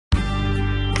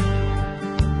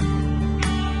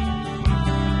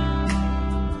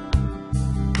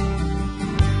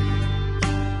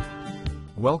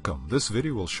Welcome. This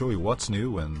video will show you what's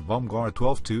new in Bomgar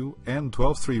 12.2 and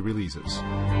 12.3 releases.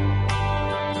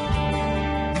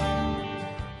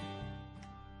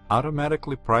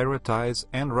 Automatically prioritize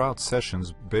and route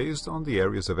sessions based on the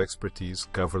areas of expertise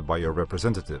covered by your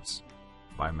representatives.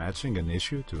 By matching an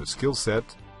issue to a skill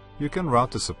set, you can route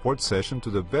the support session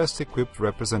to the best equipped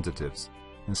representatives,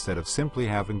 instead of simply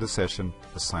having the session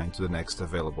assigned to the next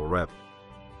available rep.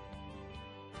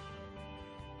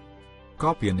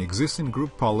 Copy an existing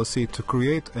group policy to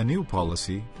create a new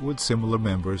policy with similar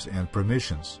members and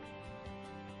permissions.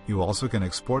 You also can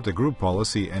export a group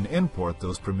policy and import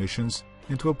those permissions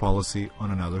into a policy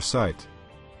on another site.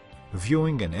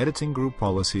 Viewing and editing group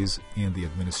policies in the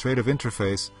administrative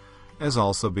interface has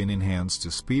also been enhanced to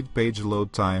speed page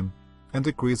load time and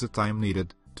decrease the time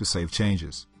needed to save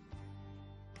changes.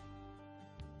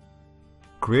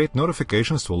 Create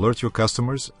notifications to alert your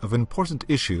customers of important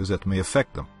issues that may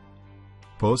affect them.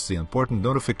 Post the important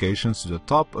notifications to the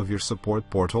top of your support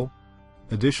portal,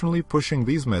 additionally pushing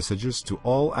these messages to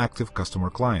all active customer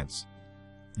clients.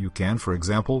 You can, for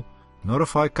example,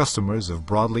 notify customers of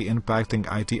broadly impacting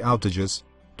IT outages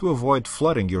to avoid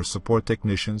flooding your support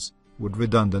technicians with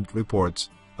redundant reports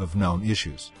of known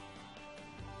issues.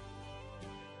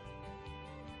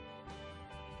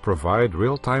 Provide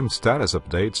real-time status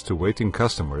updates to waiting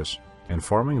customers,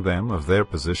 informing them of their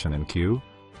position in queue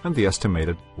and the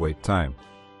estimated wait time.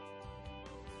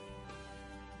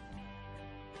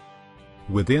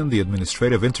 Within the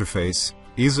administrative interface,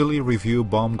 easily review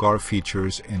Bomgar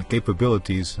features and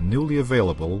capabilities newly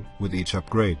available with each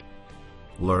upgrade.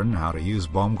 Learn how to use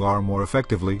Bomgar more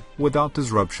effectively without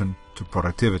disruption to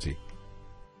productivity.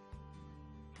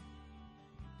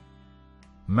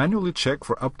 Manually check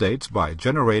for updates by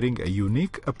generating a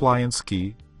unique appliance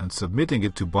key and submitting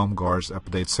it to Bomgar's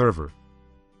update server.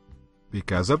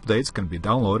 Because updates can be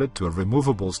downloaded to a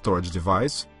removable storage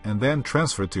device and then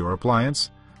transferred to your appliance,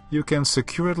 you can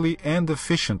securely and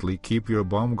efficiently keep your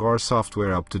Bomgar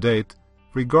software up to date,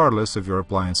 regardless of your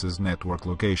appliance's network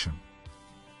location.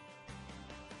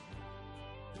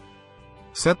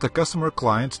 Set the customer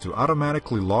client to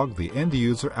automatically log the end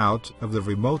user out of the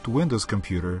remote Windows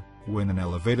computer when an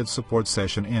elevated support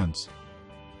session ends.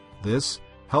 This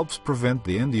helps prevent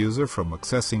the end user from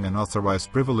accessing unauthorized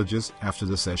privileges after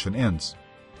the session ends.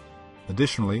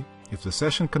 Additionally, if the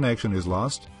session connection is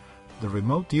lost, the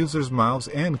remote user's mouse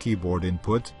and keyboard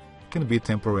input can be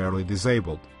temporarily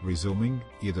disabled, resuming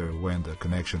either when the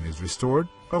connection is restored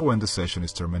or when the session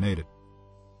is terminated.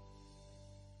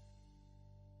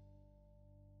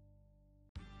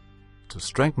 To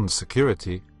strengthen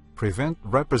security, prevent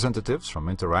representatives from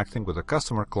interacting with the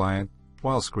customer client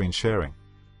while screen sharing.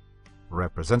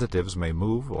 Representatives may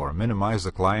move or minimize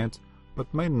the client,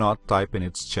 but may not type in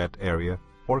its chat area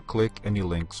or click any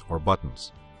links or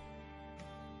buttons.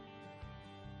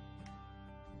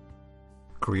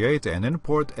 Create and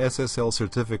import SSL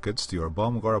certificates to your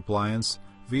Bomgar appliance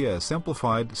via a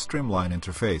simplified, streamlined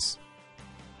interface.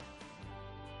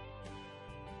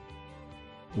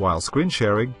 While screen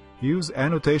sharing, use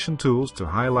annotation tools to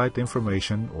highlight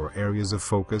information or areas of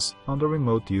focus on the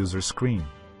remote user screen.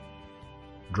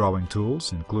 Drawing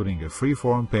tools, including a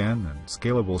freeform pen and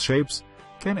scalable shapes,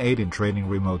 can aid in training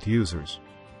remote users.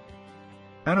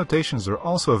 Annotations are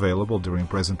also available during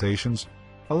presentations,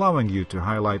 allowing you to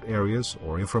highlight areas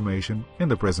or information in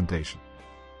the presentation.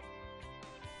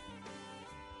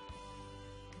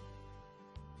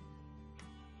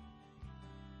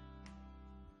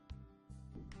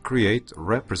 Create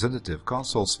representative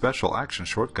console special action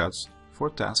shortcuts for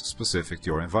tasks specific to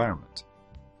your environment.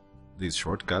 These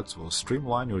shortcuts will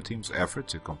streamline your team's effort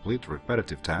to complete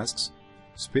repetitive tasks,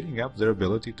 speeding up their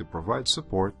ability to provide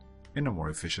support in a more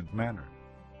efficient manner.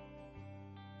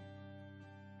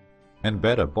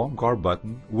 Embed a Bomgar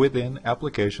button within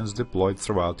applications deployed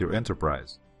throughout your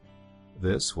enterprise.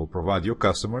 This will provide your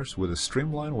customers with a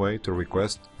streamlined way to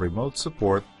request remote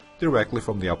support directly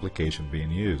from the application being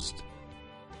used.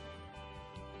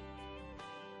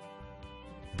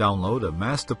 Download a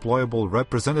mass deployable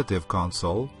representative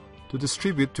console to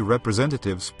distribute to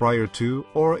representatives prior to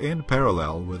or in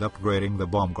parallel with upgrading the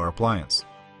Bomgar appliance.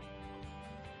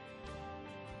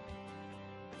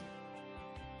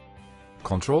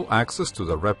 Control access to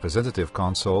the representative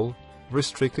console,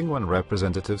 restricting when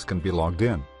representatives can be logged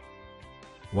in.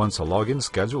 Once a login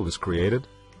schedule is created,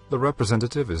 the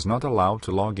representative is not allowed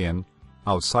to log in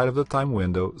outside of the time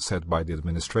window set by the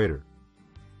administrator.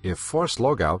 If forced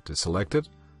logout is selected,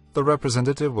 the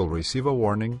representative will receive a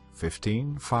warning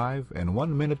 15, 5, and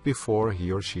 1 minute before he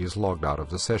or she is logged out of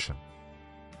the session.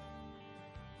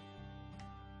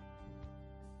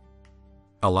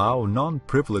 allow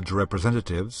non-privileged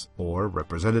representatives or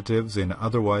representatives in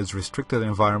otherwise restricted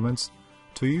environments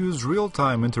to use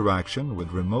real-time interaction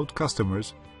with remote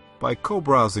customers by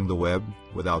co-browsing the web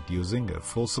without using a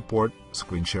full support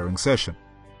screen sharing session.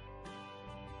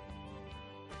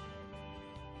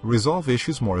 Resolve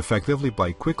issues more effectively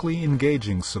by quickly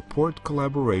engaging support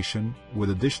collaboration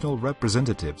with additional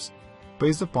representatives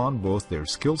based upon both their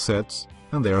skill sets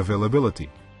and their availability.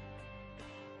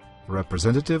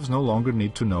 Representatives no longer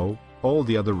need to know all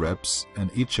the other reps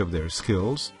and each of their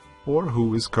skills or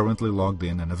who is currently logged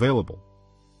in and available.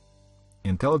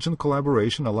 Intelligent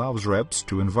collaboration allows reps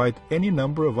to invite any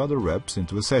number of other reps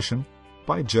into a session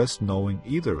by just knowing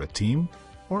either a team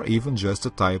or even just a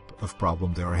type of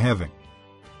problem they are having.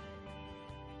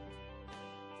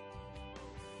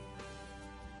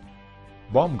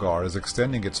 Bomgar is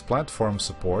extending its platform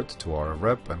support to our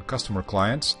rep and customer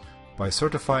clients by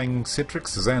certifying Citrix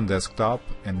Zen Desktop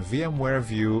and VMware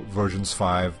View versions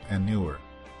 5 and newer.